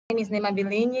My name is Nema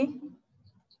Bilinyi,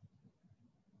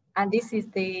 and this is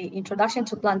the introduction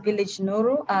to PlantVillage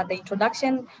Nuru. The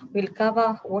introduction will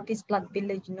cover what is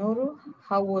PlantVillage Nuru,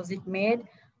 how was it made,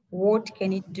 what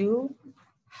can it do,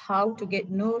 how to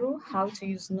get Nuru, how to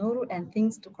use Nuru, and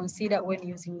things to consider when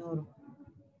using Nuru.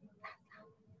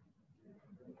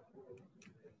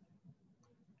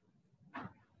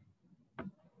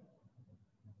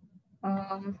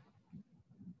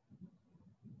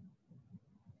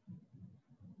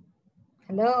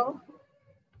 Hello?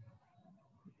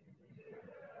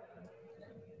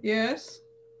 Yes.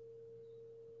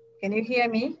 Can you hear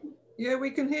me? Yeah,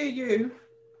 we can hear you.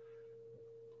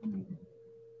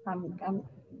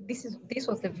 This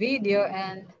was the video,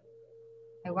 and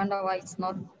I wonder why it's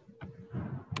not.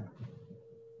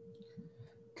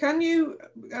 Can you,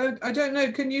 I don't know,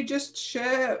 can you just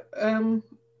share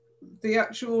the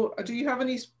actual, do you have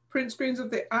any print screens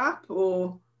of the app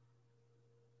or?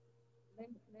 Let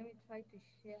me try to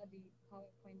share the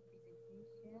PowerPoint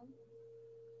presentation.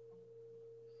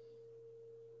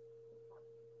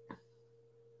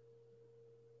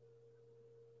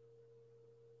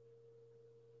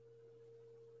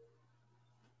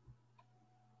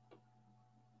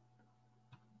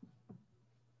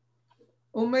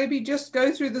 Or maybe just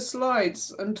go through the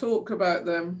slides and talk about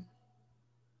them.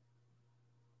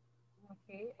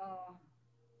 Okay.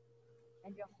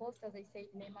 And your host, as I said,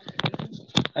 Nema.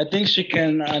 I think she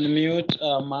can unmute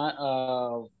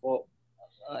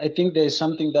I think there's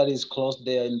something that is closed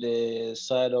there in the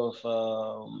side of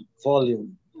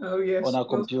volume. Oh yes, on our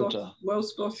computer. Well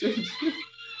spotted.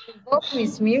 The volume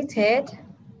is muted.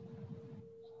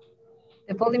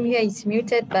 The volume here is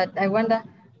muted, but I wonder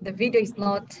the video is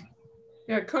not.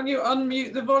 Yeah, can you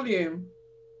unmute the volume?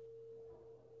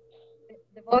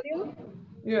 The volume?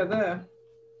 Yeah, there.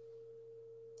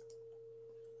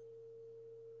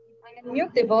 If I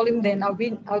unmute the volume, then I'll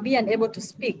be unable to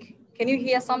speak. Can you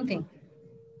hear something?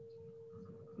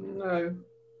 No.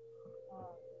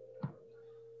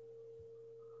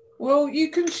 Well, you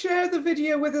can share the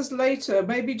video with us later.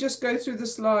 Maybe just go through the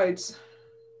slides.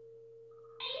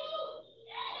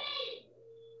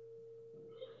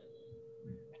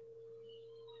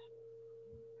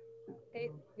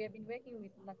 We have been working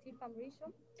with Latif Amrisho,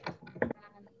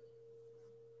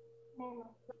 and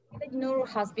PlantVillage Nuru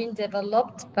has been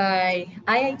developed by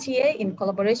IATA in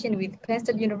collaboration with Penn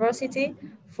State University,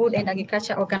 Food and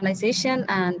Agriculture Organization,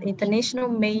 and International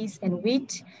Maize and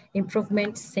Wheat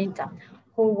Improvement Center,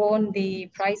 who won the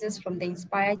prizes from the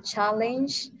Inspire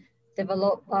Challenge,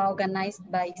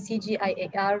 organized by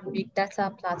CGIAR Big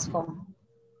Data Platform,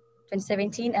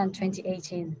 2017 and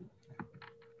 2018.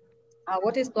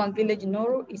 What is PlantVillage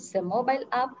Nuru? It's a mobile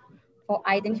app for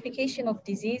identification of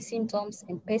disease symptoms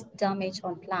and pest damage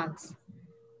on plants.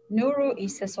 Nuru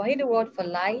is a Swahili word for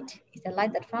light. It's a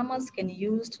light that farmers can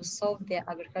use to solve their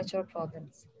agricultural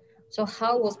problems. So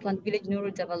how was PlantVillage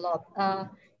Nuru developed?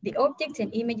 The object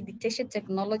and image detection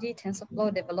technology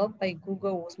TensorFlow developed by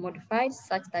Google was modified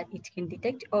such that it can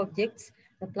detect objects,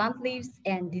 the plant leaves,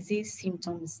 and disease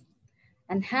symptoms.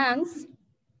 And hence,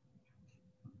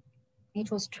 it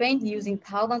was trained using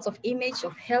thousands of images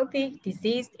of healthy,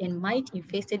 diseased, and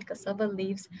mite-infested cassava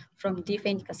leaves from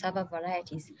different cassava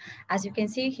varieties. As you can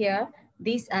see here,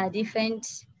 these are different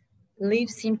leaf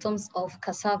symptoms of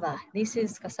cassava. This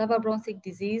is cassava bronchic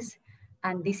disease,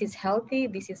 and this is healthy.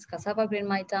 This is cassava green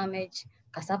mite damage,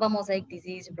 cassava mosaic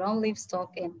disease, brown leaf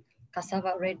stalk, and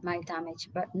cassava red mite damage.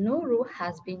 But Nuru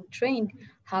has been trained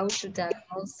how to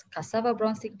diagnose cassava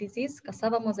bronchic disease,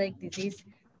 cassava mosaic disease,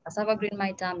 cassava green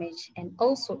mite damage, and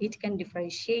also it can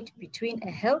differentiate between a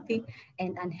healthy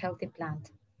and unhealthy plant.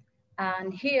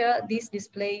 And here, this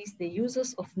displays the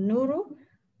uses of Nuru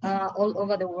all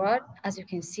over the world. As you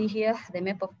can see here, the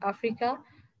map of Africa,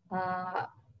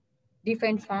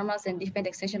 different farmers and different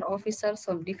extension officers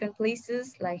from different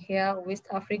places, like here, West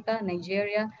Africa,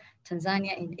 Nigeria,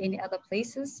 Tanzania, and any other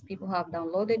places. People have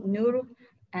downloaded Nuru,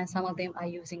 and some of them are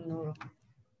using Nuru.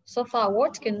 So far,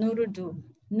 what can Nuru do?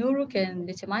 Nuru can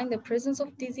determine the presence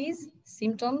of disease,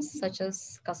 symptoms such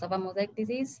as cassava mosaic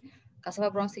disease, cassava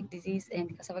bronchic disease,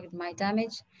 and cassava mite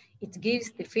damage. It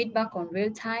gives the feedback on real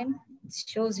time. It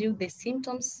shows you the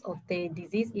symptoms of the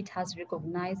disease it has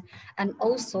recognized, and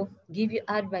also give you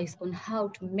advice on how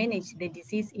to manage the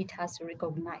disease it has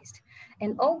recognized.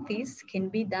 And all this can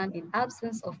be done in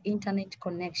absence of internet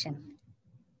connection.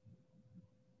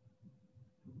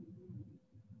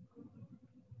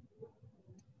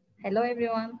 Hello,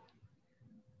 everyone.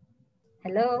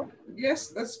 Hello? Yes,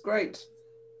 that's great.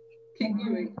 Keep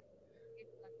going.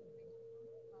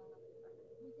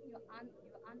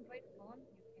 Android phone.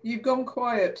 You've gone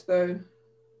quiet though.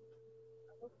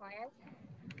 Quiet.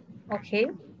 Okay,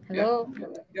 hello.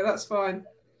 Yeah, that's fine.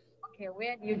 Okay,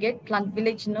 where do you get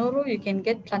PlantVillage Nuru? You can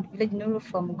get PlantVillage Nuru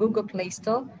from Google Play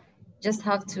Store. Just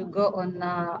have to go on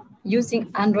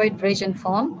using Android version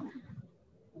phone.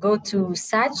 Go to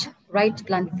search, write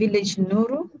PlantVillage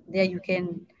Nuru. There you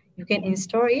can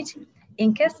install it.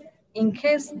 In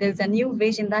case there's a new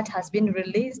version that has been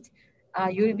released,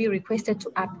 you will be requested to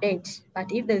update.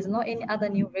 But if there's no any other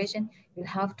new version, you'll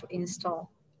have to install.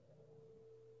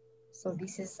 So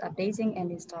this is updating and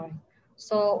installing.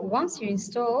 So once you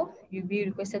install, you'll be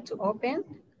requested to open.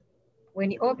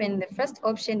 When you open, the first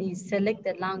option is select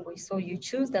the language. So you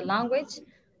choose the language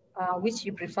which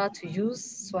you prefer to use,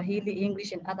 Swahili,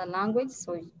 English, and other language.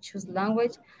 So you choose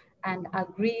language and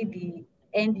agree the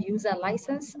end user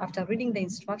license. After reading the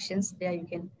instructions there, you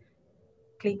can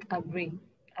click agree.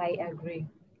 I agree.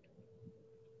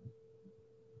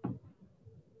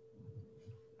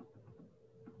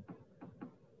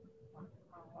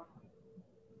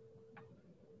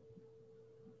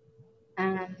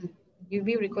 And you'll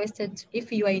be requested,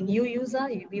 if you are a new user,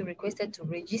 you'll be requested to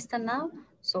register now.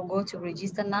 So go to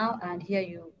register now, and here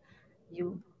you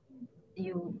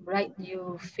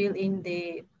fill in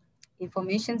the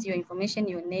your information,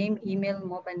 your name, email,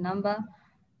 mobile number,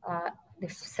 uh,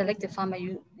 select the farmer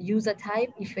user type.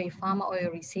 If you're a farmer or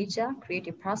a researcher, create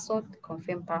a password,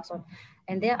 confirm password.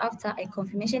 And thereafter, a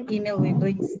confirmation email will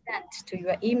be sent to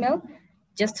your email.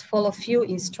 Just follow a few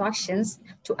instructions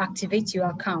to activate your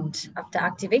account. After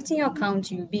activating your account,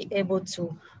 you'll be able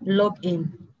to log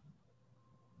in.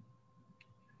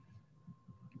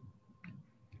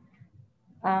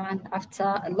 And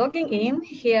after logging in,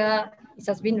 here it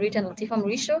has been written Latifa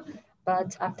Mauricio,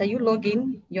 but after you log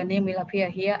in, your name will appear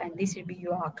here and this will be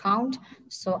your account.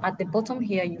 So at the bottom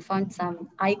here, you find some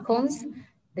icons.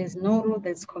 There's Nuru,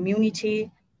 there's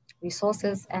community,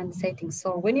 resources, and settings.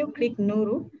 So when you click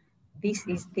Nuru, this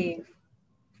is the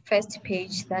first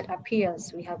page that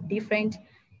appears. We have different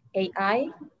AI.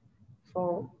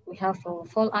 We have for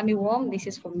fall armyworm, this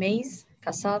is for maize,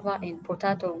 cassava, and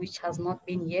potato, which has not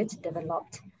been yet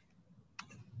developed.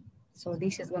 So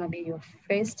this is going to be your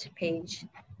first page.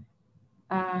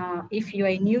 If you are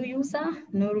a new user,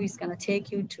 Nuru is going to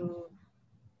take you to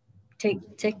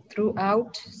take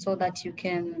throughout so that you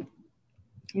can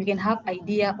have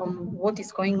idea on what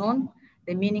is going on,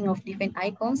 the meaning of different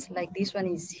icons. Like this one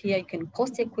is here, you can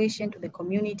post a question to the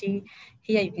community.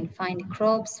 Here you can find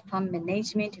crops, farm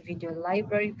management, video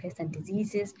library, pests and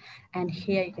diseases. And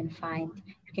here you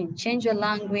can change your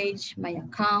language, my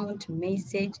account,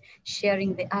 message,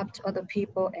 sharing the app to other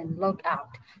people, and log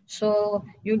out. So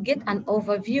you'll get an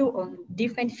overview on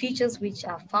different features which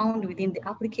are found within the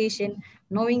application,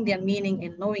 knowing their meaning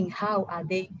and knowing how are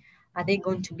they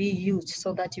going to be used,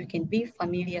 so that you can be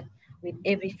familiar with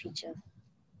every feature.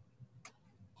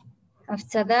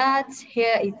 After that,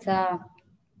 here it's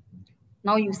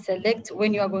now you select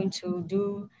when you are going to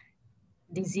do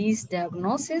disease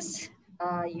diagnosis.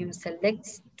 You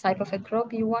select type of a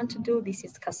crop you want to do. This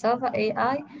is Cassava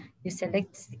AI. You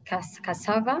select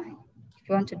Cassava. If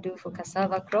you want to do for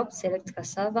cassava crop, select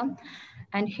Cassava.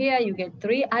 And here you get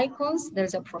 3 icons.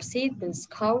 There's a proceed, there's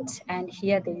scout, and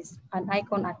here there is an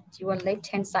icon at your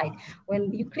left-hand side.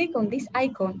 When you click on this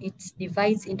icon, it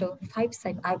divides into 5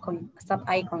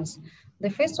 sub-icons. The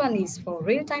first one is for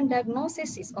real-time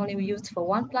diagnosis. It's only used for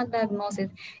one plant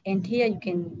diagnosis. And here you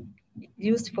can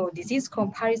use for disease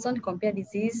comparison, compare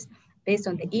disease based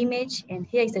on the image. And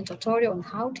here is a tutorial on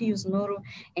how to use Nuru.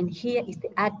 And here is the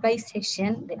advice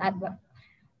section,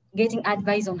 getting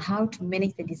advice on how to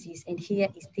manage the disease. And here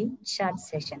is the chat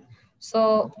section.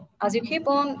 So as you keep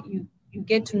on, you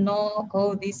get to know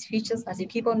all these features. As you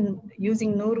keep on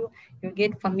using Nuru, you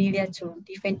get familiar to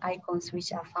different icons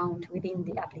which are found within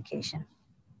the application.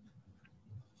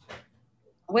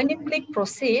 When you click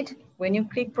proceed,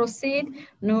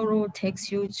 Nuru takes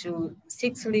you to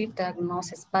 6-leaf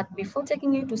diagnosis. But before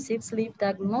taking you to 6-leaf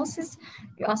diagnosis,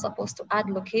 you are supposed to add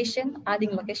location.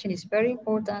 Adding location is very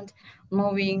important,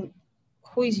 knowing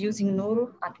who is using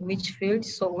Nuru at which field.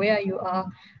 So where you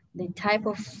are, the type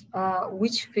of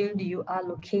which field you are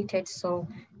located. So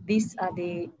these are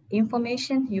the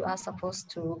information you are supposed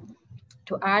to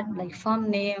add, like farm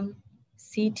name,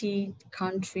 city,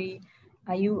 country.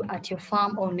 Are you at your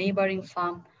farm or neighboring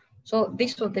farm? So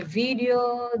this was the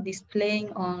video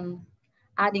displaying on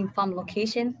adding farm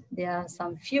location. There are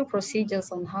some few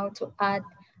procedures on how to add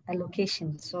a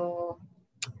location. So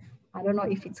I don't know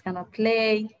if it's gonna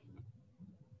play,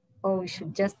 or we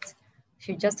should just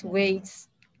wait.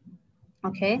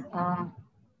 Okay,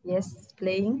 yes,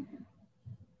 playing.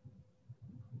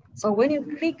 So when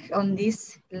you click on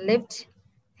this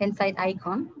left-hand side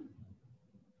icon,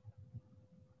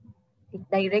 it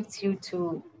directs you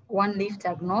to one leaf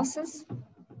diagnosis.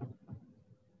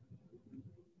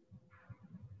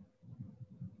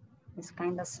 It's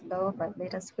kind of slow, but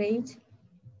let us wait.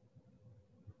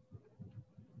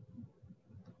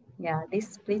 Yeah,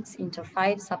 this splits into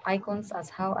 5 sub-icons as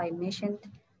how I mentioned.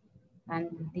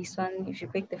 And this one, if you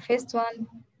click the first one,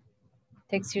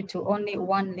 takes you to only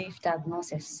one leaf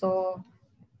diagnosis. So,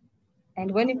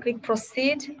 and when you click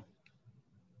proceed,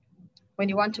 when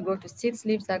you want to go to 6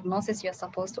 leaf diagnosis, you're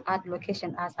supposed to add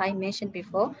location as I mentioned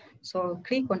before. So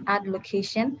click on add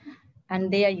location,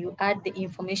 and there you add the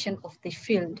information of the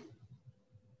field.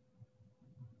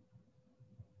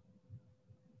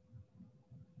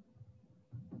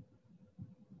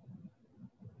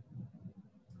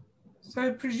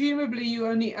 So presumably you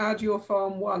only add your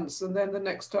farm once and then the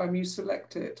next time you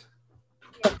select it.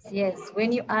 Yes.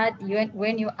 When you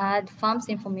add farms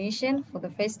information for the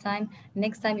first time,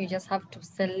 next time you just have to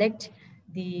select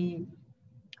the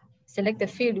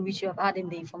field which you have added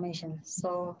the information.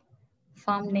 So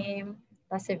farm name,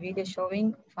 that's a video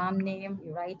showing farm name.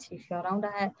 You write if you're around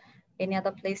any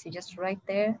other place, you just write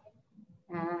there.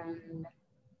 And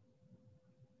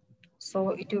so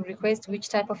it will request which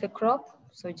type of a crop.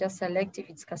 So just select if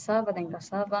it's cassava, then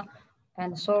cassava,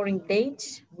 and sowing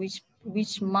date,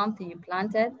 which month you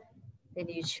planted. Then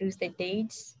you choose the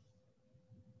dates.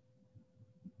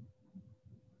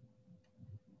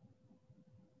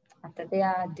 After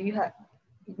there,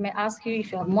 it may ask you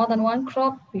if you have more than one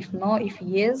crop. If no, if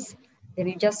yes, then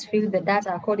you just fill the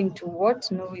data according to what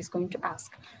Nuru is going to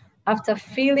ask. After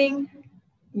filling,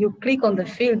 you click on the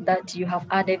field that you have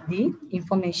added the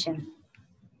information.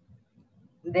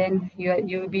 Then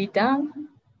you'll be done.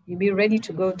 You'll be ready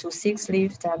to go to 6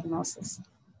 leaf diagnosis.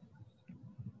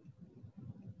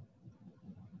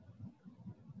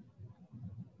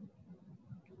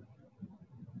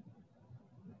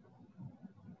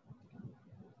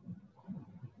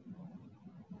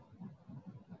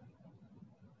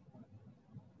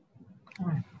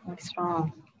 What's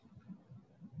wrong?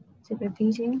 Is it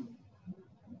repeating?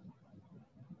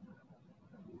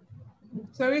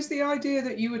 So is the idea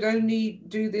that you would only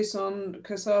do this on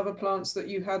cassava plants that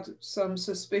you had some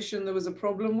suspicion there was a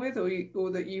problem with, or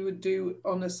that you would do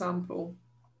on a sample?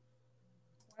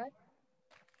 What?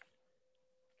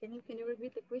 Can you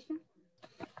repeat the question?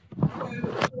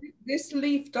 So this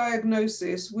leaf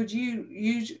diagnosis, would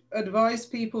you advise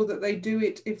people that they do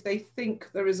it if they think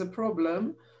there is a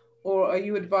problem, or are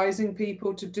you advising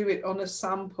people to do it on a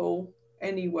sample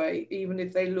anyway, even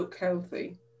if they look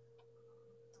healthy?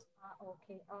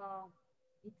 Okay.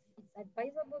 It's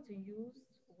advisable to use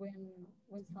when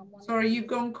someone. Sorry, you've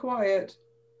gone quiet.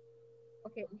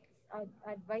 Okay, it's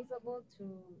advisable to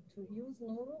use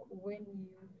Nuru when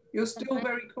You're still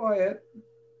very quiet.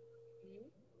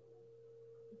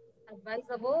 It's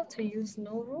advisable to use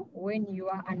Nuru when you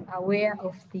are unaware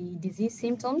of the disease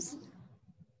symptoms.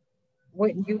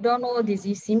 When you don't know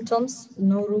disease symptoms,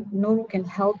 Nuru can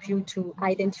help you to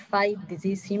identify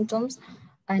disease symptoms.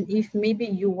 And if maybe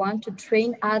you want to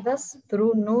train others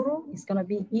through Nuru, it's gonna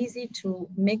be easy to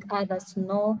make others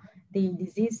know the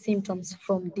disease symptoms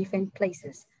from different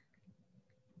places.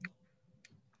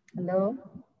 Hello?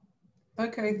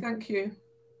 Okay, thank you.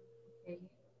 Okay.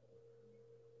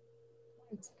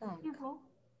 It's stuck. Hello?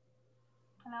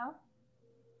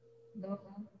 Hello?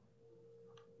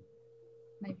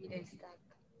 My video is stuck.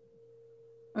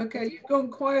 Okay, you've gone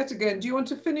quiet again. Do you want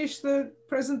to finish the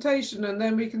presentation and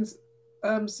then we can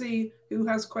see who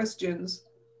has questions?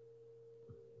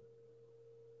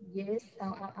 Yes,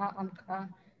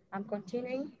 I'm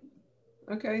continuing.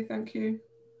 Okay, thank you.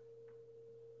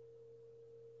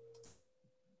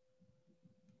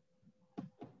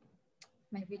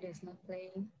 My video is not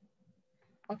playing.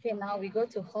 Okay, now we go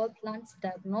to whole plants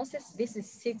diagnosis. This is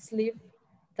 6 leaf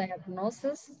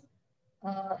diagnosis.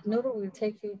 Nuru will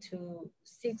take you to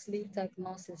 6 leaf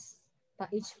diagnosis per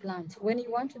each plant. When you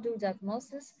want to do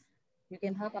diagnosis, you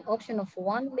can have an option of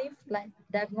 1 leaf plant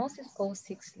diagnosis or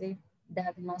 6 leaf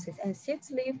diagnosis. And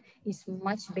 6 leaf is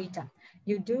much better.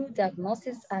 You do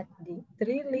diagnosis at the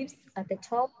 3 leaves at the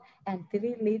top and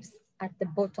 3 leaves at the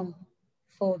bottom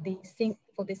for the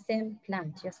same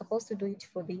plant. You're supposed to do it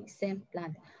for the same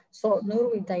plant. So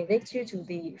Nuru will direct you to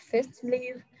the first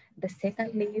leaf, the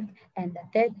second leaf, and the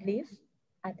third leaf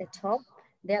at the top,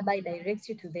 thereby directs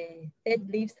you to the third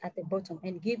leaves at the bottom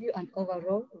and give you an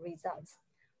overall result.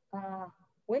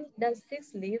 When it does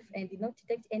 6 leaf and did not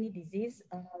detect any disease,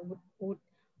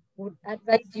 would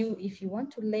advise you if you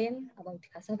want to learn about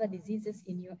cassava diseases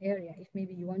in your area, if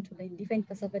maybe you want to learn different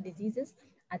cassava diseases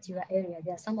at your area,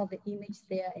 there are some of the images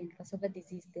there and cassava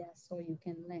disease there so you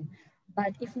can learn.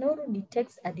 But if Nuru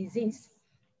detects a disease,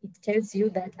 it tells you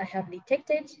that I have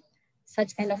detected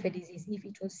such kind of a disease, if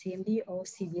it was CMD or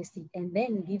CBSD, and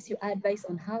then gives you advice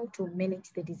on how to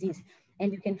manage the disease.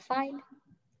 And you can find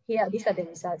here, these are the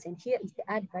results, and here is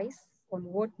the advice on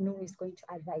what Nuru is going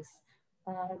to advise.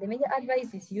 The major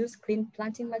advice is use clean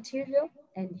planting material,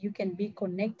 and you can be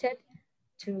connected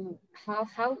to how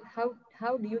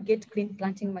do you get clean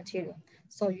planting material.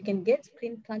 So you can get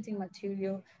clean planting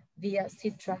material via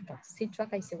Seed Tracker. Seed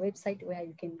Tracker is a website where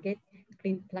you can get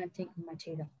clean planting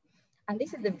material. And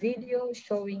this is the video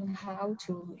showing how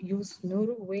to use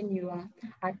Nuru when you are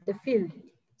at the field.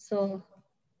 So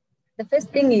the first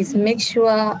thing is make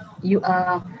sure you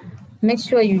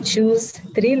choose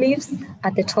 3 leaves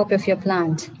at the top of your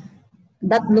plant.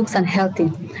 That looks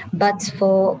unhealthy, but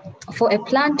for a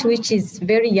plant which is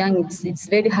very young, it's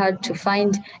very hard to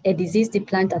find a diseased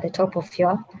plant at the top of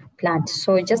your plant.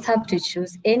 So you just have to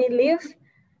choose any leaf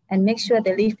and make sure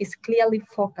the leaf is clearly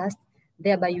focused.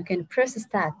 Thereby you can press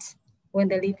start when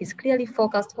the leaf is clearly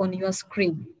focused on your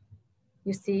screen.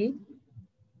 You see,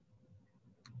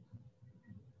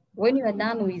 when you are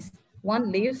done with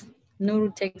 1 leaf,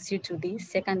 Nuru takes you to the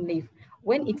 2nd leaf.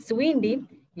 When it's windy,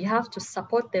 you have to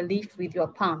support the leaf with your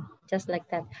palm, just like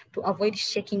that, to avoid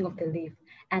shaking of the leaf.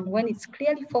 And when it's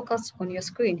clearly focused on your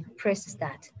screen, press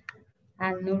start.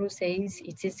 And Nuru says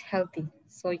it is healthy.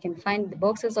 So you can find the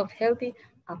boxes of healthy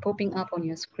are popping up on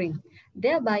your screen.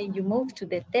 Thereby you move to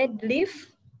the 3rd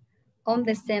leaf on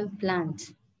the same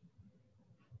plant.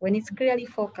 When it's clearly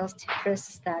focused, press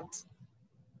start.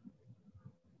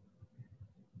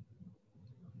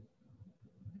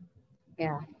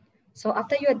 Yeah. So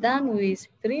after you're done with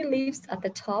 3 leaves at the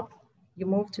top, you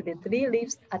move to the 3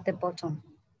 leaves at the bottom.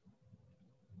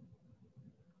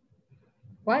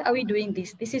 Why are we doing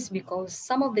this? This is because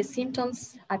some of the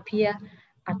symptoms appear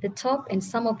at the top and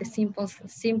some of the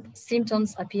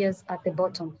symptoms appears at the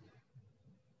bottom.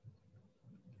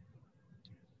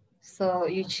 So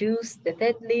you choose the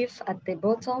 3rd leaf at the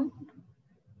bottom,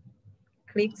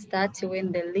 click start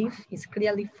when the leaf is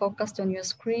clearly focused on your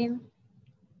screen.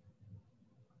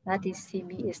 That is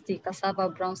CBSD, Cassava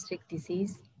brown streak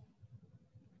disease.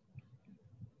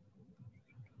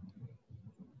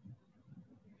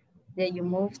 Then you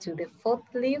move to the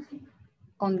 4th leaf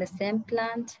on the same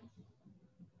plant.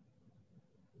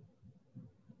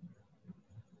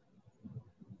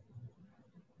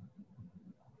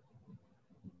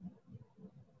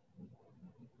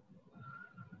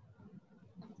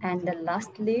 And the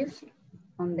last leaf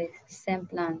on the same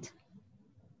plant.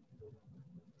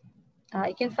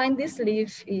 You can find this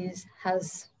leaf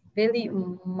has very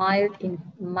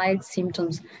mild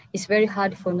symptoms. It's very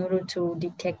hard for Nuru to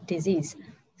detect disease.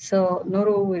 So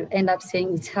Nuru will end up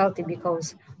saying it's healthy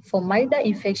because for milder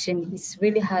infection, it's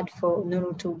really hard for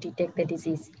Nuru to detect the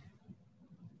disease.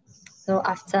 So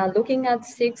after looking at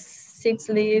six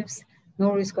leaves,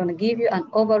 Nuru is going to give you an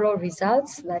overall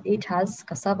results that it has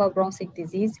cassava brown streak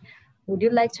disease. Would you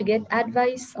like to get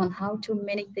advice on how to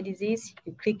manage the disease?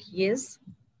 You click yes.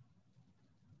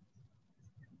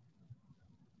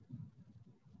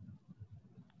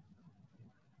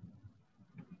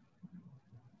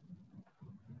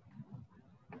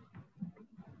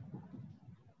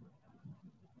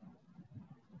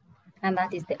 And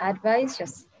that is the advice,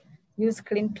 just use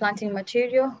clean planting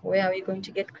material. Where are we going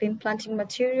to get clean planting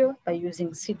material? By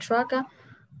using Seed Tracker.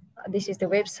 This is the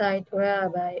website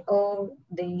whereby all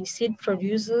the seed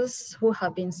producers who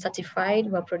have been certified,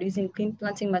 who are producing clean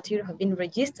planting material, have been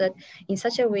registered in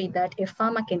such a way that a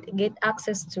farmer can get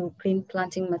access to clean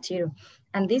planting material.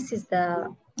 And this is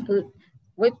the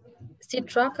web. Seed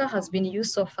Tracker has been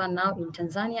used so far now in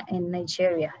Tanzania and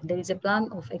Nigeria. There is a plan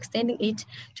of extending it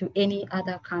to any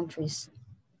other countries.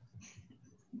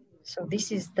 So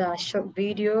this is the short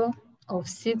video of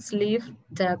 6 leaf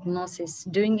diagnosis,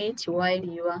 doing it while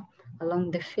you are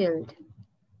along the field.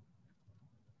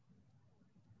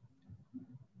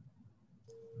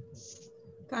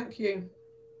 Thank you.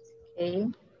 Okay.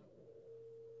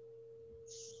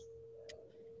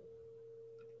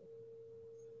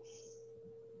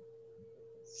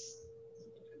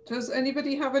 Does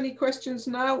anybody have any questions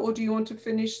now, or do you want to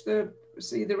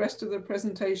see the rest of the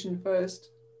presentation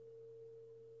first?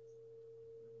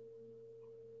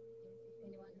 If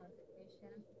anyone has a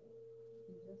question,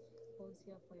 you just pause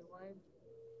here for a while.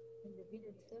 And the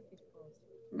video itself is paused.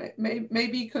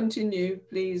 Maybe continue,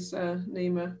 please,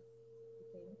 Nima.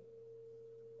 Okay.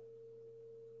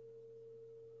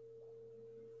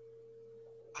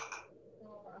 So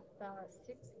after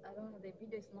 6, I don't know, the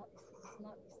video is not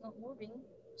moving.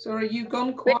 Sorry, you've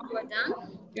gone quiet. When you are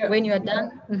done, yeah. When you are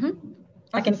done,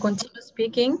 I can continue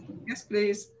speaking. Yes,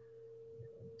 please.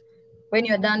 When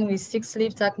you're done with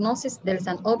 6-leaf diagnosis, there is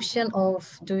an option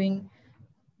of doing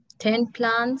 10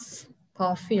 plants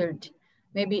per field.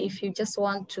 Maybe if you just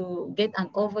want to get an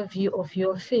overview of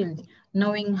your field,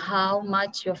 knowing how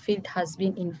much your field has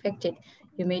been infected,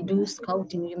 you may do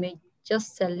scouting. You may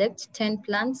just select 10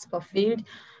 plants per field,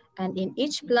 and in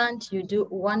each plant you do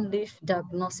 1-leaf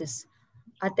diagnosis.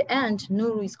 At the end,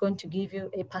 Nuru is going to give you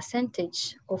a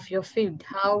percentage of your field,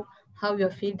 how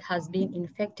your field has been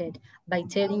infected, by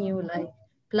telling you like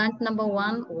plant number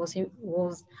 1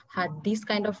 had this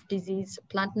kind of disease,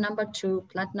 plant number 2,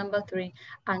 plant number 3,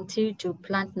 until to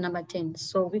plant number 10.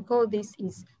 So we call this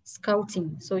is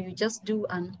scouting. So you just do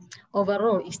an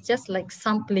overall, it's just like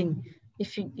sampling.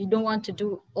 If you don't want to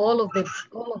do all of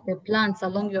the plants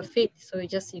along your field, so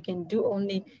you can do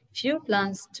only few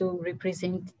plants to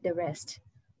represent the rest.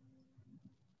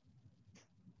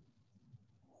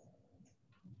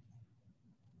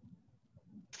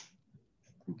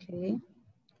 Okay,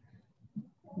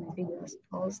 my video is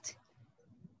paused.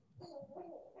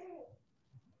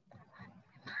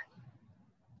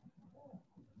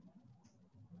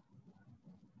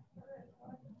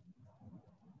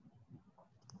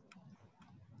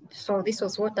 So this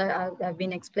was what I've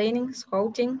been explaining,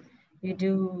 scouting. You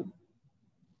do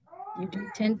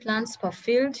 10 plants per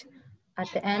field. At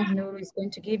the end, Nuru is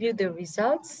going to give you the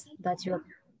results that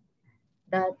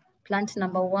plant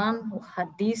number 1 had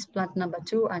this, plant number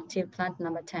 2 until plant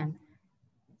number 10.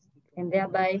 And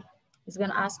thereby, it's going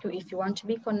to ask you if you want to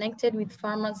be connected with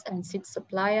farmers and seed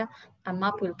supplier. A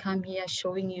map will come here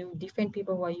showing you different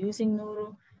people who are using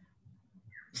Nuru,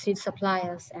 seed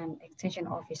suppliers and extension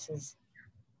officers.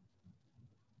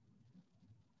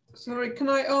 Sorry, can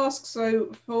I ask,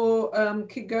 so for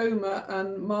Kigoma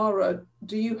and Mara,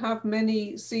 do you have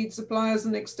many seed suppliers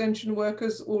and extension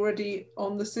workers already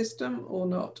on the system or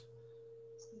not?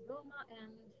 Kigoma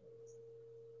and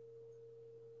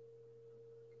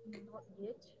not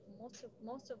yet.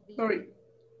 Most of the. Sorry,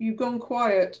 you've gone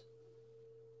quiet.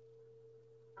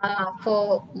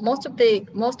 For most of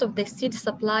the seed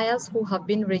suppliers who have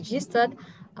been registered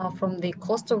are from the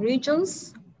coastal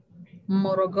regions,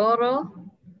 Morogoro.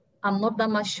 I'm not that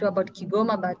much sure about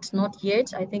Kigoma, but not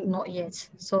yet. I think not yet.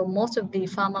 So most of the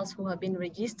farmers who have been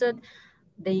registered,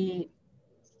 the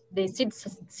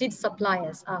seed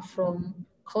suppliers are from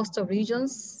coastal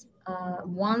regions,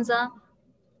 Mwanza,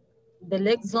 the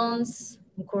lake zones,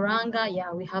 Mkuranga.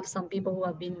 Yeah, we have some people who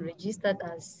have been registered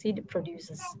as seed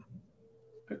producers.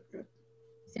 Okay.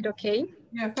 Is it okay?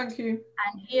 Yeah, thank you.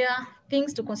 And here,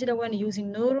 things to consider when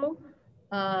using Nuru.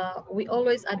 We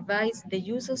always advise the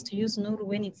users to use Nuru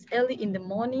when it's early in the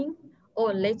morning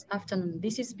or late afternoon.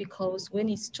 This is because when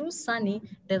it's too sunny,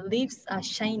 the leaves are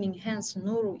shining, hence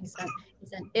Nuru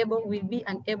will be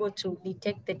unable to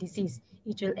detect the disease.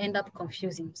 It will end up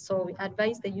confusing. So we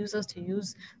advise the users to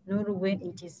use Nuru when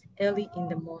it is early in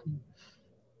the morning.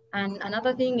 And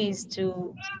another thing is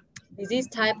disease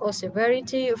type or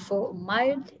severity. For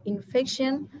mild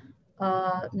infection,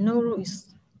 Nuru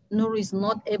is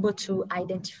not able to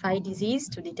identify disease,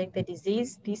 to detect the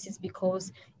disease. This is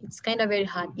because it's kind of very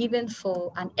hard. Even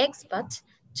for an expert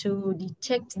to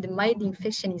detect the mild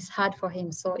infection is hard for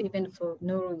him. So even for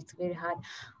Nuru, it's very hard.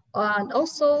 And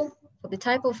also for the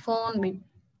type of phone, with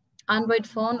Android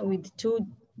phone with 2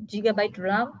 GB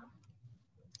RAM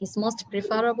is most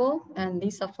preferable. And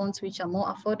these are phones which are more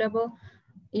affordable.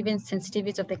 Even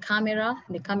sensitivity of the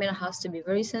camera has to be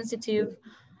very sensitive.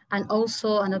 And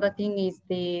also another thing is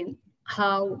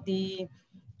how the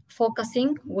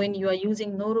focusing. When you are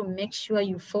using Nuru, make sure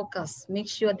you focus. Make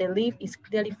sure the leaf is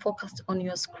clearly focused on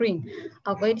your screen.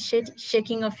 Avoid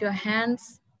shaking of your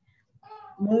hands,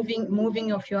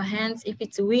 moving of your hands. If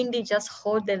it's windy, just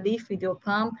hold the leaf with your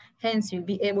palm. Hence, you'll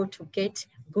be able to get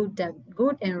good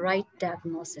and right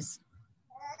diagnosis.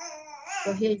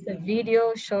 So here is a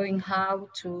video showing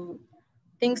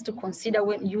things to consider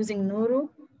when using Nuru.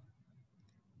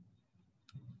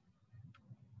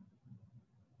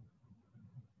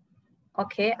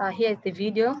 Okay, here is the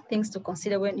video, things to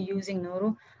consider when using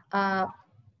Nuru.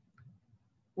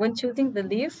 When choosing the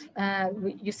leaf,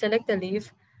 you select the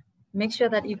leaf, make sure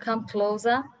that you come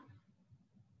closer.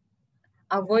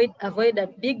 Avoid a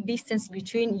big distance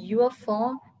between your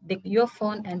phone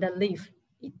and the leaf.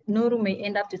 Nuru may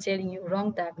end up to telling you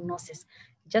wrong diagnosis.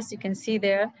 Just you can see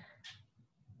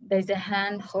there's a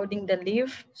hand holding the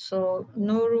leaf. So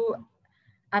Nuru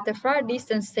at a far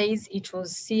distance says it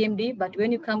was CMD, but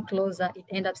when you come closer, it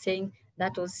ends up saying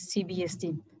that was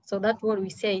CBST. So that's what we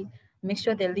say, make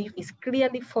sure the leaf is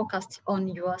clearly focused on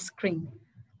your screen.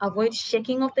 Avoid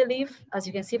shaking of the leaf. As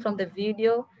you can see from the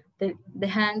video, the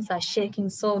hands are shaking.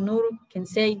 So Nuru can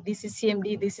say, this is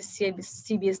CMD, this is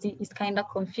CBSD. It's kind of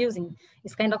confusing.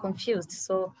 It's kind of confused.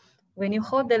 So when you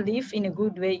hold the leaf in a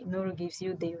good way, Nuru gives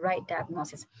you the right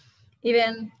diagnosis.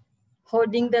 Even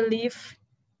holding the leaf,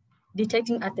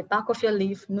 detecting at the back of your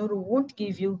leaf, Nuru won't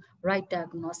give you right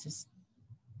diagnosis.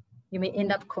 You may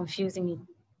end up confusing it.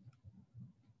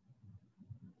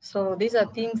 So these are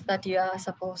things that you are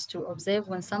supposed to observe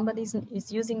when somebody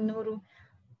is using Nuru,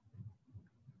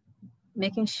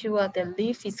 making sure the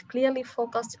leaf is clearly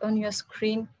focused on your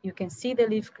screen. You can see the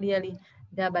leaf clearly,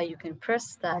 thereby you can press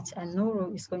start and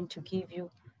Nuru is going to give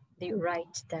you the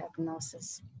right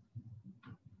diagnosis.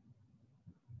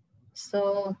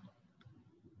 So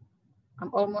I'm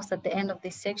almost at the end of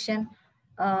this section.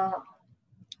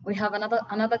 We have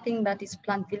another thing that is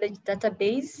PlantVillage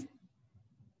database.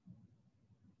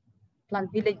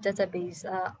 PlantVillage database.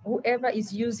 Whoever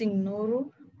is using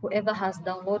Nuru, whoever has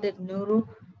downloaded Nuru,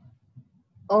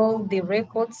 all the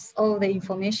records, all the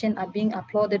information are being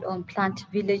uploaded on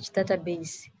PlantVillage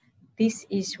database. This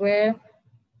is where,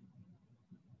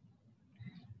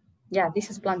 yeah, this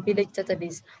is PlantVillage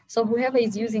database. So whoever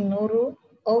is using Nuru,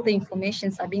 all the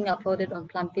informations are being uploaded on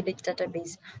PlantVillage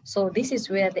database. So this is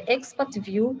where the expert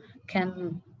view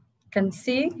can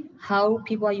see how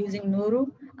people are using Nuru.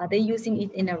 Are they using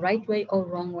it in a right way or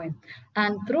wrong way?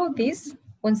 And through this,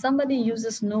 when somebody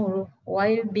uses Nuru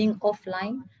while being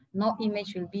offline, no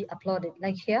image will be uploaded.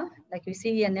 Like here, like you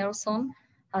see here, Nelson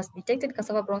has detected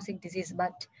cassava brown stick disease,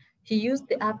 but he used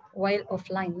the app while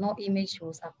offline. No image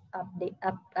was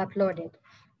uploaded.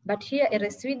 But here,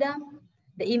 Ereswida,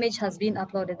 the image has been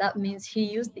uploaded. That means he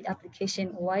used the application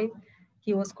while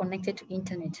he was connected to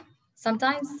internet.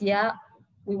 Sometimes, yeah,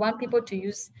 we want people to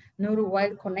use Nuru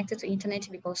while connected to internet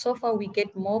because so far we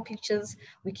get more pictures.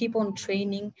 We keep on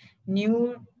training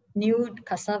new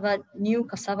cassava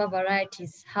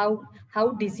varieties, how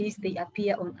disease they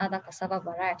appear on other cassava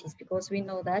varieties, because we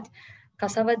know that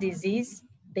cassava disease,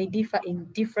 they differ in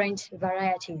different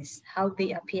varieties, how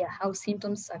they appear, how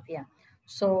symptoms appear.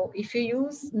 So if you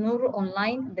use Nuru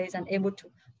online, there's an able to,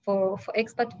 for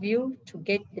expert view to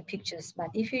get the pictures. But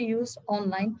if you use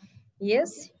online,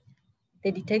 yes,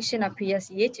 the detection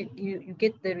appears, yet you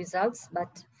get the results,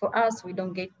 but for us, we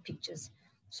don't get pictures.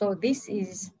 So this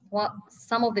is what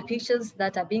some of the pictures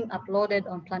that are being uploaded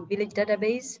on PlantVillage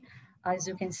database. As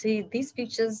you can see, these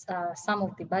pictures are some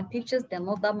of the bad pictures. They're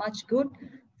not that much good.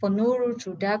 For Nuru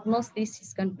to diagnose this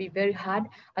is going to be very hard.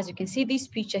 As you can see this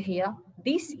picture here,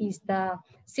 this is the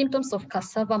symptoms of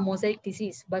cassava mosaic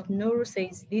disease, but Nuru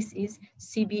says this is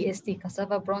CBSD,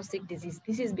 cassava brown stick disease.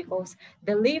 This is because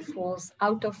the leaf was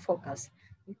out of focus.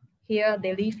 Here,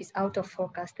 the leaf is out of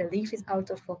focus, the leaf is out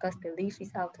of focus, the leaf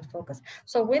is out of focus.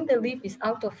 So when the leaf is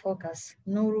out of focus,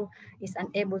 Nuru is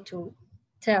unable to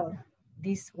tell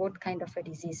this what kind of a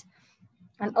disease.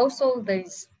 And also there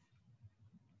is,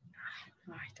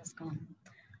 it has gone.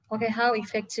 Okay, how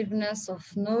effectiveness of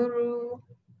Nuru.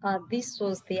 This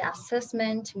was the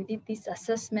assessment. We did this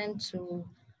assessment to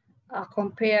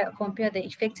compare the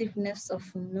effectiveness of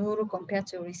Nuru compared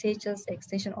to researchers,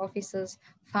 extension officers,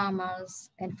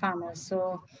 farmers, and farmers.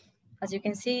 So as you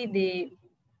can see,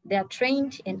 they are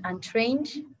trained and untrained.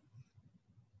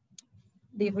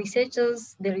 The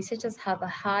researchers have a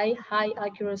high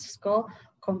accuracy score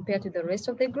compared to the rest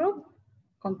of the group,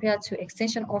 compared to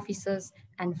extension officers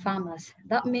and farmers.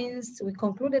 That means we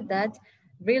concluded that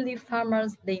really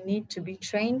farmers, they need to be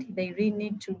trained. They really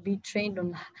need to be trained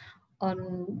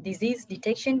on disease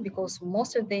detection, because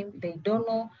most of them, they don't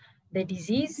know the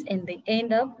disease and they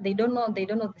don't know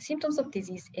the symptoms of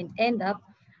disease and end up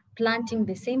planting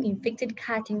the same infected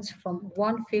cuttings from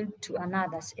one field to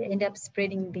another, so end up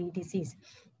spreading the disease.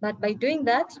 But by doing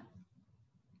that,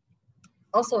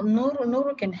 also,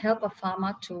 Nuru can help a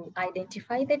farmer to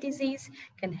identify the disease,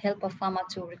 can help a farmer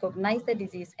to recognize the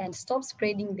disease and stop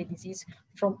spreading the disease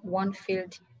from one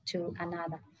field to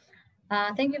another.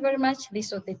 Thank you very much.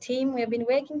 This was the team. We have been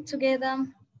working together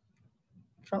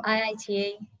from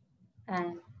IATA.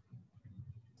 And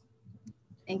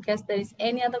in case there is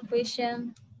any other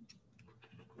question.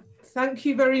 Thank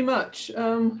you very much.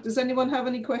 Does anyone have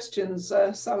any questions,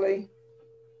 Sally?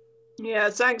 Yeah,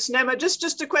 thanks, Nema.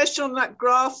 Just a question on that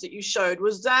graph that you showed.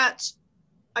 Was that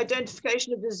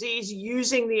identification of disease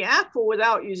using the app or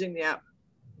without using the app?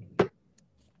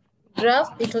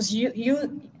 Graph, it was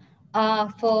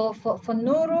for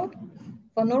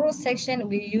Nuru section,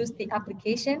 we used the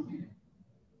application,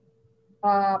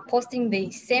 posting the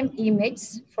same image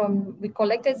from, we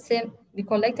collected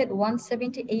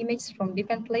 170 images from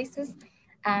different places,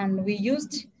 and we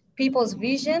used people's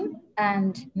vision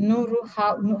and Nuru,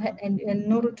 and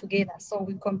Nuru together. So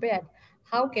we compared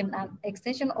how can an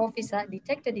extension officer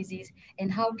detect a disease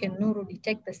and how can Nuru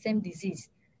detect the same disease?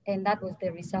 And that was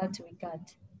the result we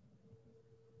got.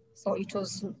 So it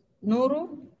was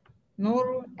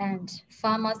Nuru and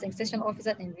farmers, extension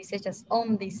officers and researchers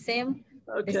on the same,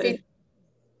 Okay.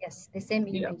 The same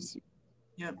image.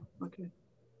 Yeah, okay.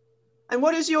 And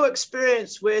what is your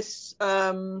experience with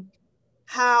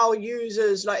how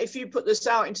users, like if you put this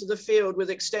out into the field with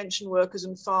extension workers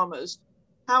and farmers,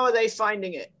 how are they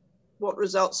finding it? What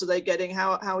results are they getting?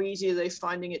 How easy are they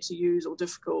finding it to use or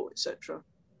difficult, etc.?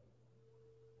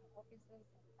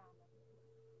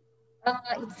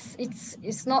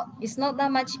 It's not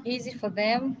that much easy for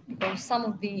them because some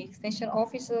of the extension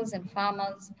officers and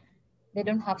farmers, they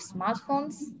don't have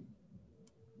smartphones.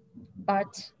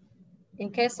 But in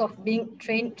case of being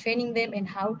training them and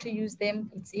how to use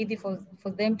them, it's easy for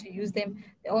them to use them.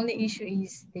 The only issue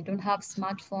is they don't have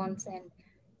smartphones and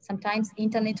sometimes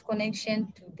internet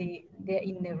connection they're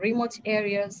in the remote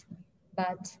areas,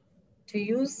 but to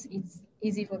use, it's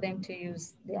easy for them to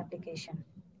use the application.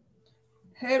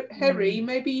 Harry,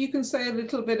 maybe you can say a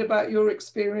little bit about your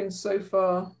experience so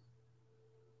far.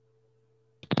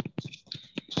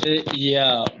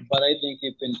 Yeah, but I think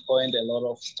you pinpoint a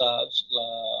lot of stuff.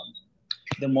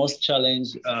 The most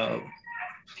challenge, as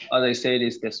I said,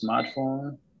 is the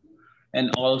smartphone. And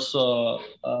also,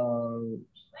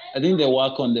 I think they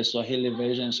work on the Swahili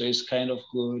version, so it's kind of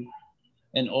good.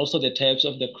 And also the types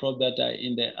of the crop that are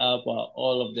in the app,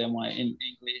 all of them are in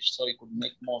English, so it could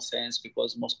make more sense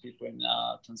because most people in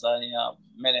Tanzania,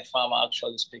 many farmers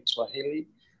actually speak Swahili.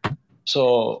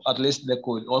 So at least they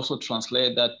could also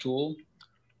translate that too.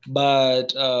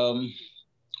 But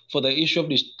for the issue of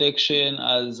detection,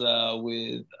 as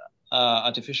with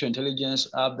artificial intelligence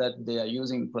app that they are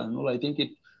using, PlantVillage, I think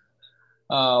it,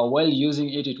 while using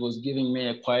it, it was giving me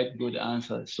a quite good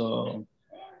answer. So,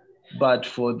 but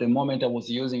for the moment I was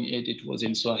using it, it was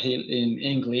in Swahili, in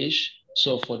English.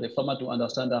 So for the farmer to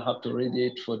understand, I have to read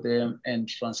it for them and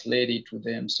translate it to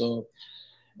them. So,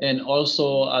 and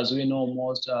also, as we know,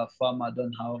 most farmers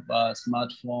don't have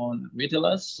smartphone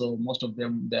retailers. So most of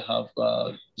them, they have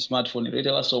smartphone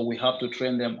retailers. So we have to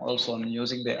train them also on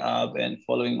using the app and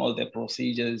following all the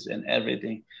procedures and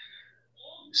everything.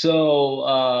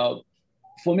 So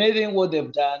for me, I think what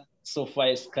they've done so far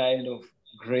is kind of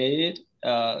great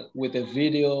with the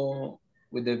video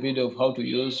of how to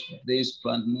use this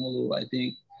plant Nuru. I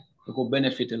think it could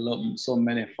benefit a lot, so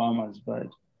many farmers, but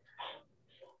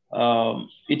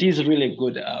it is a really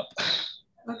good app.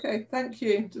 Okay, thank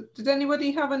you. Did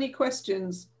anybody have any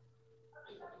questions?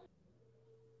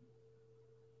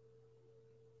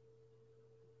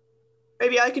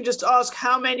 Maybe I can just ask,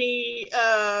 how many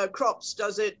crops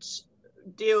does it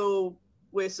deal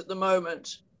with at the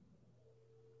moment?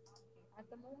 At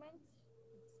the moment,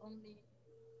 it's only...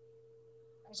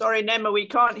 Sorry, Nema, we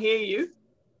can't hear you.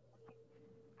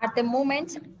 At the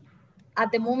moment,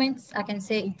 I can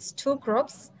say it's 2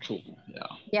 crops. 2, yeah.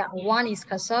 Yeah, one is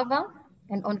cassava,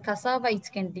 and on cassava, it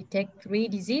can detect 3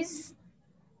 diseases.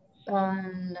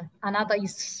 And another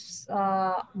is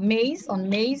maize. On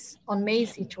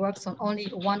maize, it works on only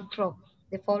 1 crop,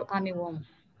 the fall armyworm.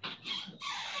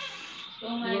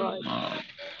 Right.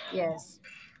 Yes.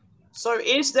 So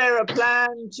is there a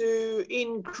plan to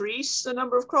increase the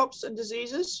number of crops and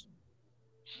diseases?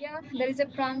 Yeah, there is a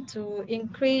plan to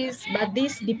increase, but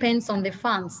this depends on the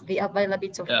funds, the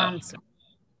availability of funds.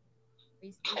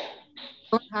 We still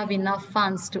don't have enough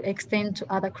funds to extend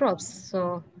to other crops.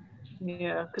 So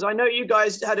yeah, because I know you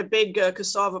guys had a big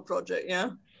cassava project,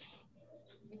 yeah?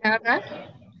 You have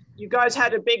that? You guys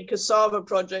had a big cassava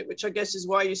project, which I guess is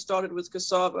why you started with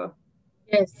cassava.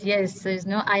 Yes. There's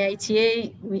no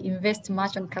IATA. We invest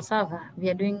much on cassava. We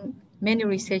are doing many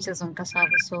researches on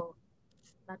cassava, so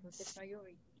that was the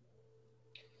priority.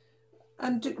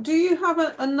 And do you have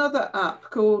another app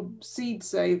called Seed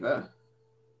Saver?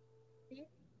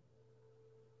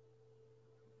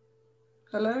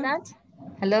 Hello?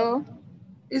 Hello?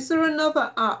 Is there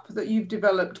another app that you've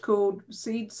developed called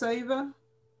Seed Saver?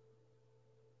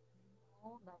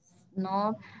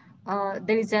 No.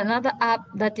 There is another app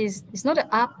that is, it's not an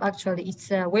app actually,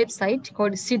 it's a website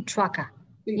called Seed Tracker.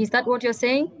 Is that what you're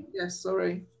saying? Yes,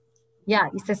 sorry. Yeah,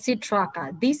 it's a seed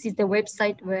tracker. This is the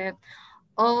website where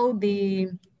all the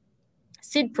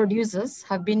seed producers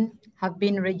have been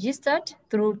registered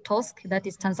through TOSC, that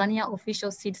is Tanzania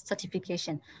Official Seed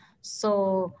Certification.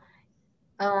 So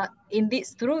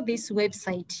through this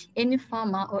website, any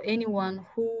farmer or anyone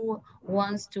who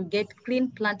wants to get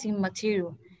clean planting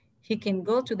material, he can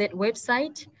go to that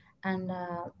website, and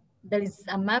there is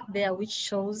a map there which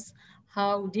shows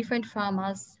how different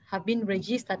farmers have been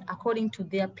registered according to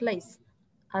their place.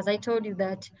 as I told you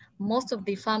that most of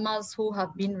the farmers who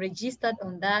have been registered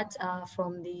on that are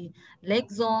from the lake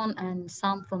zone and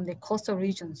some from the coastal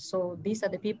regions. So these are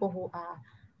the people who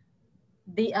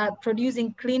they are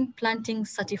producing clean planting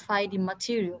certified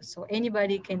material. So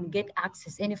anybody can get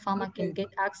access, any farmer can get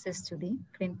access to the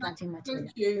clean planting material.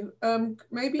 Thank you.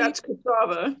 Maybe That's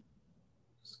Cassava.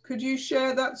 could you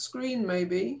share that screen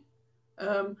maybe?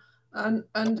 And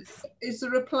is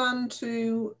there a plan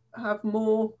to have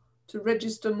more, to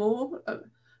register more?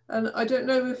 And I don't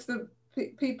know if the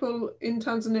people in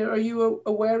Tanzania, are you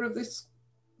aware of this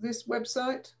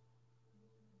website?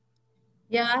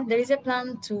 Yeah, there is a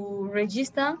plan to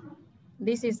register.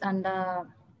 This is under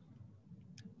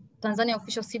Tanzania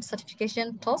Official Seed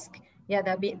Certification task. Yeah,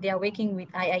 they are working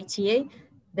with IATA.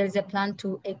 There is a plan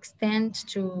to extend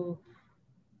to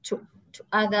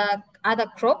other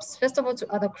crops, first of all to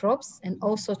other crops and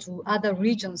also to other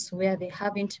regions where they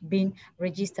haven't been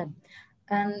registered.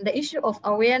 And the issue of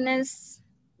awareness,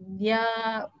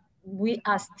 yeah, we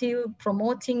are still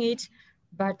promoting it,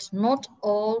 but not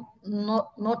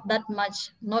that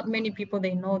much, not many people,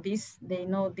 they know this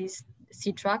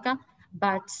seed tracker,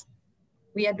 but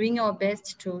we are doing our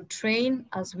best to train,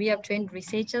 as we have trained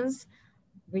researchers.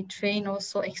 We train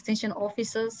also extension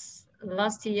officers.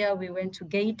 Last year we went to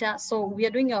Geita. So we are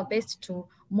doing our best to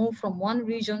move from one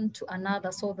region to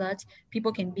another so that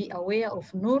people can be aware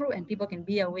of Nuru and people can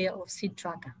be aware of Seed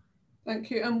Tracker. Thank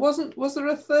you. And was there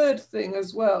a third thing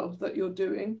as well that you're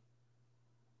doing?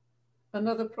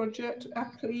 Another project,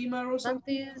 Akilima or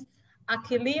something? That is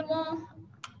Akilimo.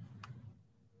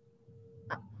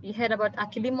 You heard about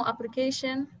Akilimo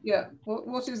application? Yeah.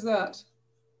 What is that?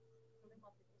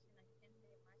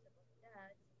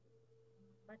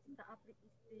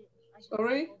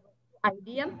 Sorry?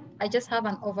 Idea. I just have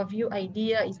an overview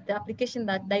idea. Is the application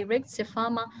that directs a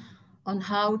farmer on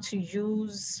how to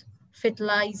use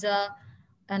fertilizer,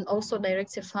 and also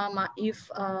directs a farmer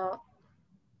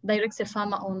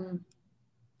on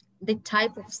the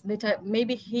type,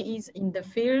 maybe he is in the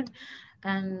field,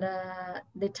 and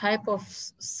the type of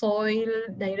soil,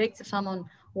 directs the farmer on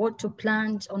what to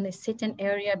plant on a certain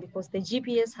area, because the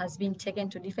GPS has been taken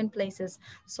to different places.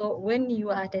 So when you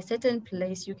are at a certain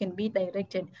place, you can be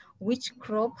directed which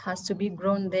crop has to be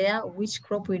grown there, which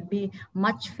crop will be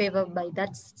much favored by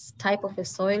that type of a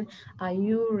soil. Are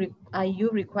you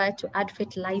required to add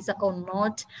fertilizer or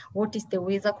not? What is the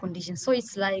weather condition? So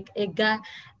it's like a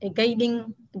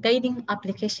guiding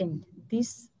application.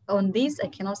 On this, I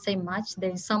cannot say much.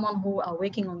 There is someone who are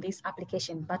working on this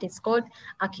application, but it's called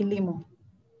Akilimo.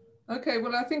 Okay,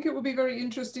 well, I think it would be very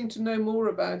interesting to know more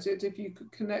about it if you could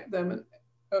connect them and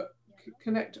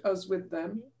connect us with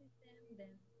them.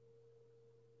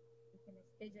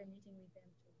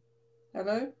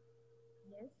 Hello?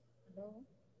 Yes, hello.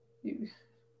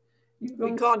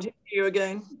 We can't hear you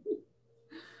again.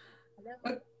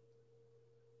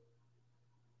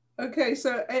 Okay,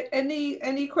 so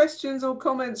any questions or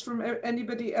comments from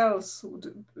anybody else?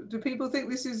 Do people think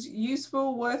this is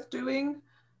useful, worth doing?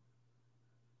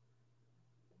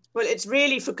 Well, it's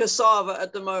really for cassava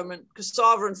at the moment.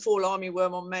 Cassava and fall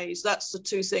armyworm on maize. That's the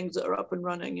two things that are up and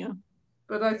running, yeah.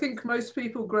 But I think most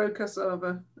people grow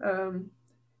cassava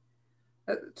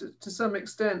to some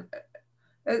extent.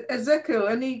 Ezekiel,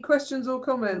 any questions or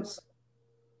comments?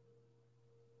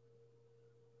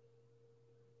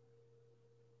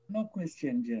 No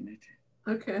question, Janet.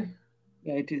 Okay.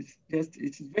 Yeah,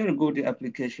 it's a very good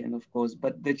application, of course,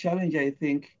 but the challenge, I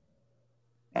think,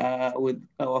 with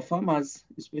our farmers,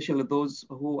 especially those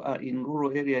who are in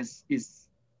rural areas, is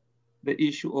the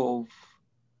issue of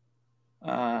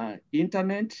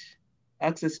internet,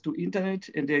 access to internet,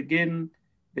 and again,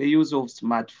 the use of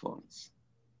smartphones.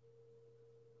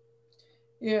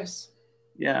 Yes.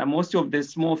 Yeah, most of the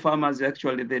small farmers,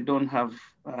 actually, they don't have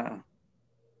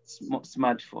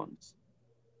smartphones.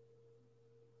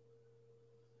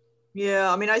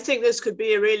 Yeah, I mean, I think this could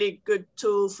be a really good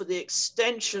tool for the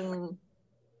extension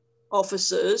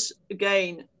officers.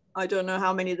 Again, I don't know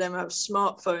how many of them have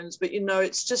smartphones, but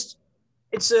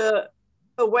it's a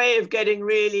way of getting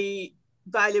really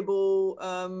valuable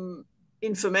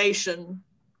information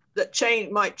that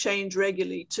might change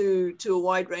regularly to a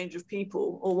wide range of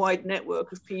people or wide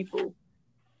network of people.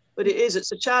 But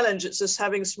it's a challenge. It's just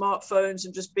having smartphones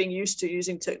and just being used to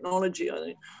using technology, I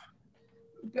think.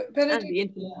 And the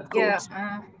internet, of course.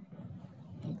 Yeah.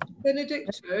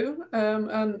 Benedicto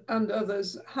and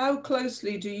others, how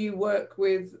closely do you work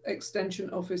with extension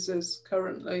officers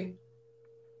currently?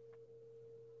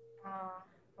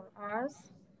 For us,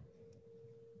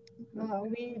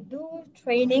 we do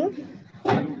training.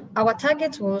 Our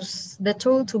target was the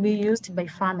tool to be used by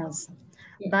farmers,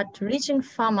 but reaching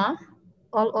farmer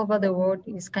all over the world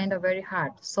is kind of very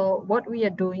hard. So what we are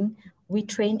doing, we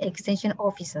train extension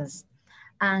officers.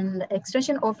 And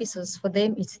extension officers, for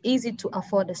them, it's easy to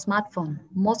afford a smartphone.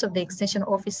 Most of the extension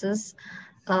officers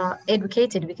are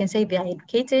educated. We can say they are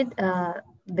educated.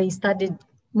 They studied,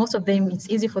 most of them, it's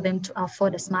easy for them to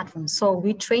afford a smartphone. So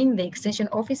we train the extension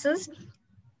officers.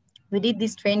 We did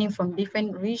this training from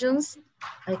different regions,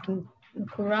 like in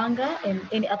Kuranga and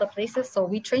any other places. So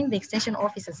we train the extension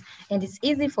officers, and it's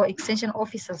easy for extension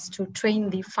officers to train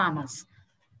the farmers.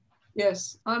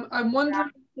 Yes, I'm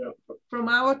wondering from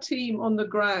our team on the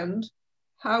ground,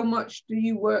 how much do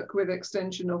you work with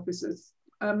extension officers?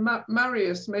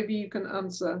 Marius, maybe you can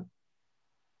answer.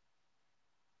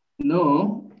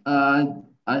 No, I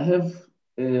have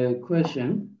a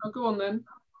question. Oh, go on then.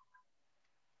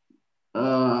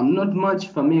 I'm not much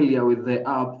familiar with the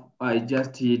app. I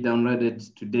just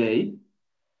downloaded today,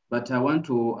 but I want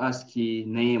to ask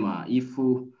Neema if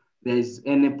there is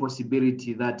any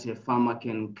possibility that a farmer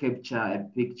can capture a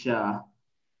picture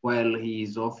while he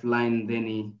is offline,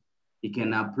 then he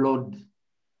can upload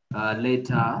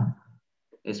later,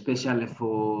 especially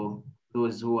for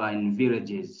those who are in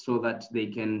villages, so that they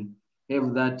can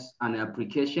have that an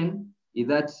application. Is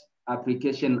that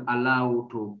application allow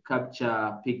to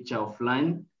capture picture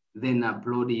offline, then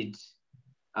upload it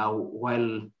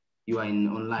while you are in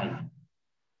online?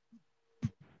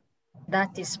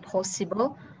 That is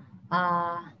possible.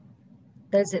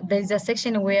 There's a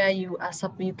section where you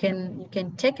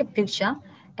can take a picture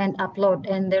and upload,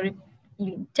 and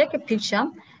you take a picture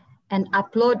and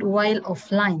upload while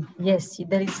offline. Yes,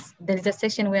 there is a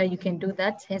section where you can do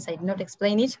that. Hence, I did not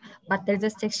explain it, but there's a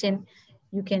section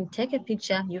you can take a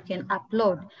picture, you can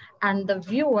upload, and the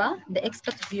viewer, the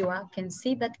expert viewer, can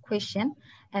see that question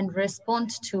and respond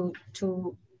to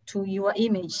your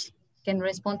image. Can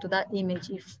respond to that image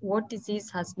if what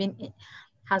disease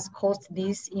has caused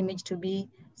this image to be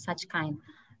such kind.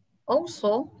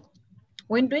 Also,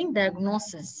 when doing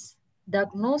diagnosis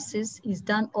is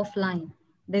done offline.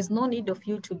 There's no need of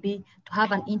you to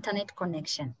have an internet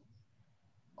connection.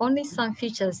 Only some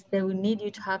features, they will need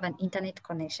you to have an internet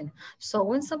connection. So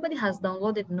when somebody has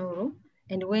downloaded Nuru,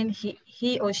 and when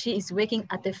he or she is working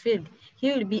at the field,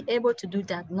 he will be able to do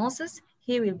diagnosis,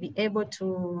 he will be able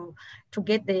to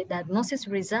get the diagnosis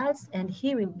results, and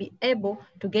he will be able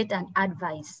to get an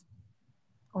advice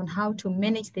on how to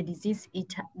manage the disease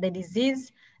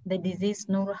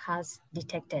Nuru has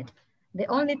detected. The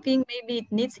only thing maybe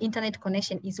it needs internet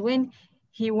connection is when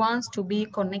he wants to be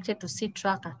connected to seed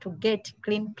tracker to get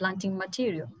clean planting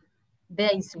material. There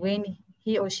is when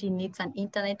he or she needs an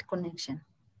internet connection.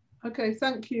 Okay,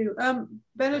 thank you.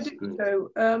 Benedicto,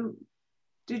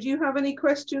 did you have any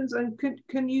questions? And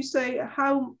can you say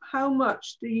how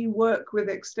much do you work with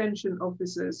extension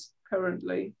officers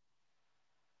currently?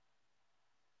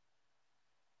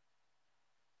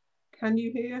 Can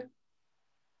you hear?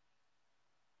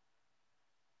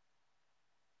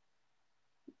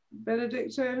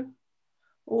 Benedicto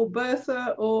or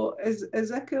Bertha or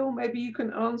Ezekiel, maybe you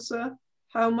can answer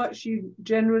how much you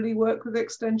generally work with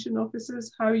extension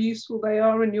officers, how useful they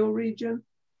are in your region.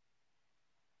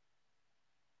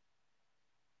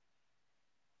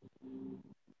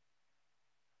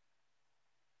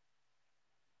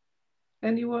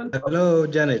 Anyone? Hello,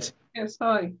 Janet. Yes,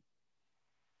 hi.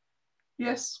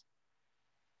 Yes.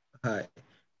 Hi.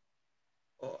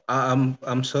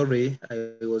 I'm sorry,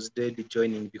 I was dead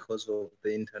joining because of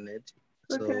the internet.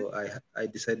 Okay. So I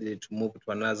decided to move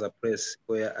to another place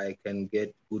where I can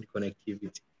get good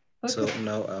connectivity. Okay. So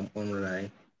now I'm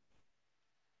online.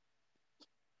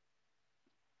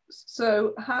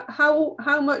 So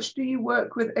how much do you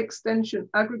work with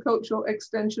agricultural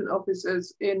extension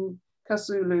officers in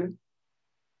Kasulu?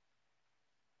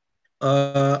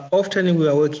 Often we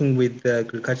are working with the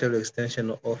agricultural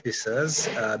extension officers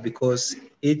because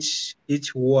each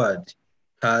ward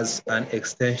has an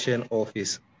extension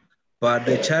office, but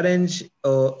the challenge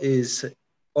is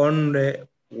only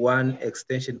one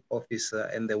extension officer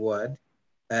in the ward,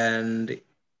 and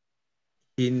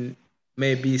he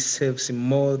maybe serves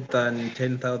more than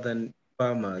 10,000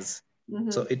 farmers. Mm-hmm.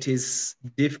 So it is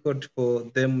difficult for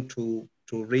them to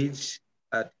reach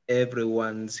at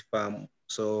everyone's farm.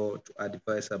 So to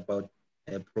advise about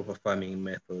proper farming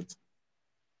methods.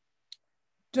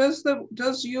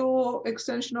 Does your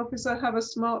extension officer have a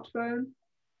smartphone?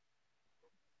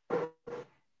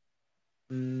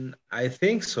 I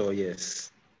think so,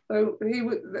 yes. So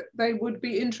they would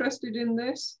be interested in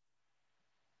this?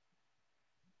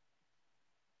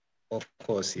 Of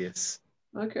course, yes.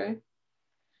 Okay.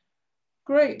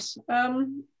 Great.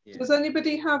 Yeah. Does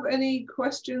anybody have any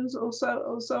questions or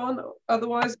so on?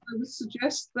 Otherwise, I would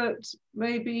suggest that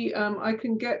maybe I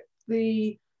can get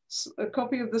a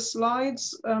copy of the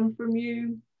slides from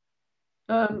you,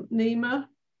 Nima,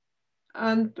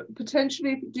 and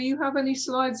potentially, do you have any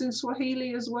slides in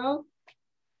Swahili as well?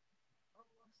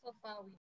 So far, we